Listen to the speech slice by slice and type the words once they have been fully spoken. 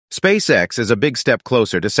SpaceX is a big step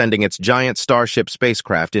closer to sending its giant Starship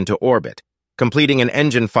spacecraft into orbit, completing an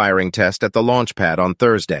engine firing test at the launch pad on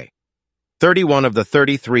Thursday. 31 of the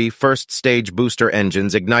 33 first-stage booster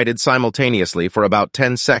engines ignited simultaneously for about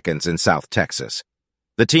 10 seconds in South Texas.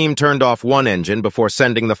 The team turned off one engine before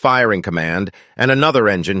sending the firing command, and another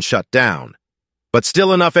engine shut down. "But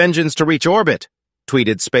still enough engines to reach orbit,"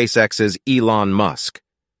 tweeted SpaceX's Elon Musk.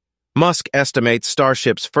 Musk estimates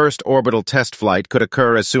Starship's first orbital test flight could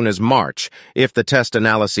occur as soon as March if the test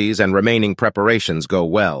analyses and remaining preparations go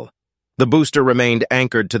well. The booster remained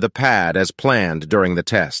anchored to the pad as planned during the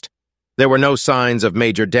test. There were no signs of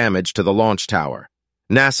major damage to the launch tower.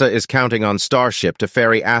 NASA is counting on Starship to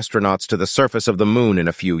ferry astronauts to the surface of the moon in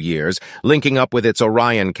a few years, linking up with its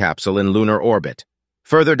Orion capsule in lunar orbit.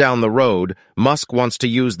 Further down the road, Musk wants to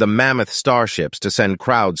use the mammoth starships to send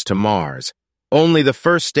crowds to Mars. Only the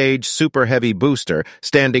first-stage Super Heavy booster,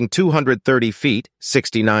 standing 230 feet,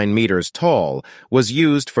 69 meters tall, was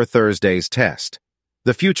used for Thursday's test.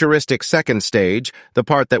 The futuristic second stage, the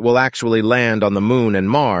part that will actually land on the Moon and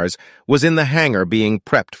Mars, was in the hangar being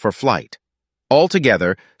prepped for flight.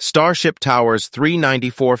 Altogether, Starship towers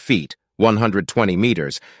 394 feet, 120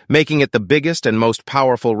 meters, making it the biggest and most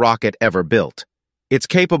powerful rocket ever built. It's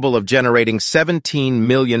capable of generating 17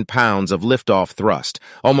 million pounds of liftoff thrust,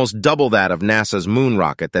 almost double that of NASA's moon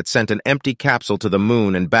rocket that sent an empty capsule to the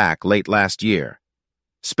moon and back late last year.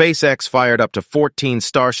 SpaceX fired up to 14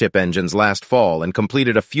 Starship engines last fall and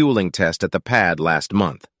completed a fueling test at the pad last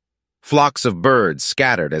month. Flocks of birds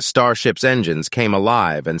scattered as Starship's engines came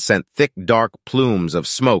alive and sent thick, dark plumes of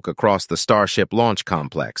smoke across the Starship launch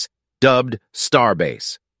complex, dubbed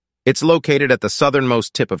Starbase. It's located at the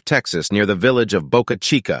southernmost tip of Texas near the village of Boca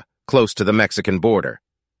Chica, close to the Mexican border.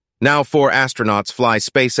 Now 4 astronauts fly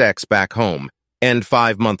SpaceX back home, end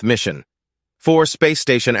 5-month mission. 4 space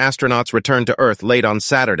station astronauts returned to Earth late on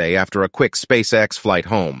Saturday after a quick SpaceX flight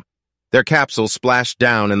home. Their capsules splashed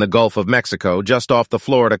down in the Gulf of Mexico just off the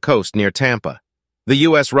Florida coast near Tampa. The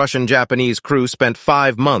U.S., Russian, Japanese crew spent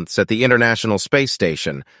 5 months at the International Space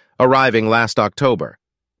Station, arriving last October.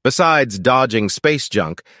 Besides dodging space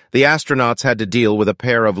junk, the astronauts had to deal with a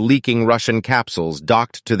pair of leaking Russian capsules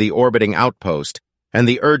docked to the orbiting outpost and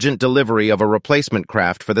the urgent delivery of a replacement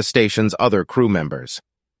craft for the station's other crew members.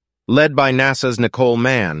 Led by NASA's Nicole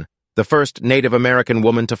Mann, the first Native American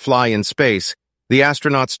woman to fly in space, the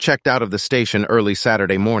astronauts checked out of the station early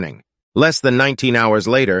Saturday morning. Less than 19 hours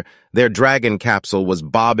later, their Dragon capsule was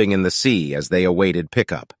bobbing in the sea as they awaited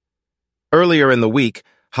pickup. Earlier in the week,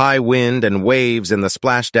 high wind and waves in the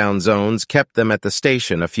splashdown zones kept them at the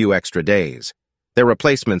station a few extra days. Their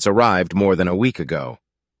replacements arrived more than a week ago.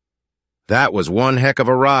 "That was one heck of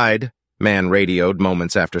a ride," Mann radioed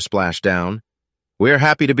moments after splashdown. "We're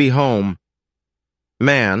happy to be home."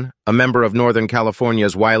 Mann, a member of Northern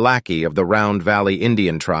California's Wailaki of the Round Valley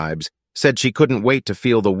Indian tribes, said she couldn't wait to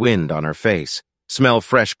feel the wind on her face, smell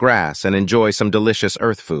fresh grass, and enjoy some delicious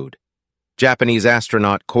Earth food. Japanese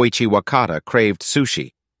astronaut Koichi Wakata craved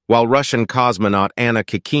sushi, while Russian cosmonaut Anna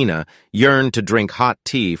Kikina yearned to drink hot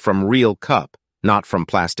tea from real cup, not from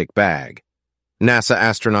plastic bag. NASA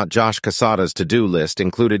astronaut Josh Cassada's to-do list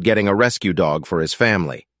included getting a rescue dog for his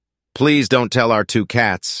family. "Please don't tell our 2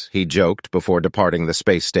 cats," he joked before departing the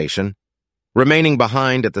space station. Remaining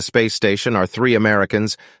behind at the space station are 3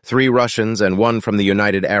 Americans, 3 Russians, and 1 from the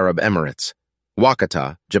United Arab Emirates.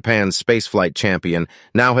 Wakata, Japan's spaceflight champion,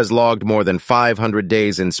 now has logged more than 500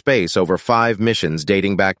 days in space over 5 missions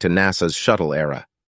dating back to NASA's shuttle era.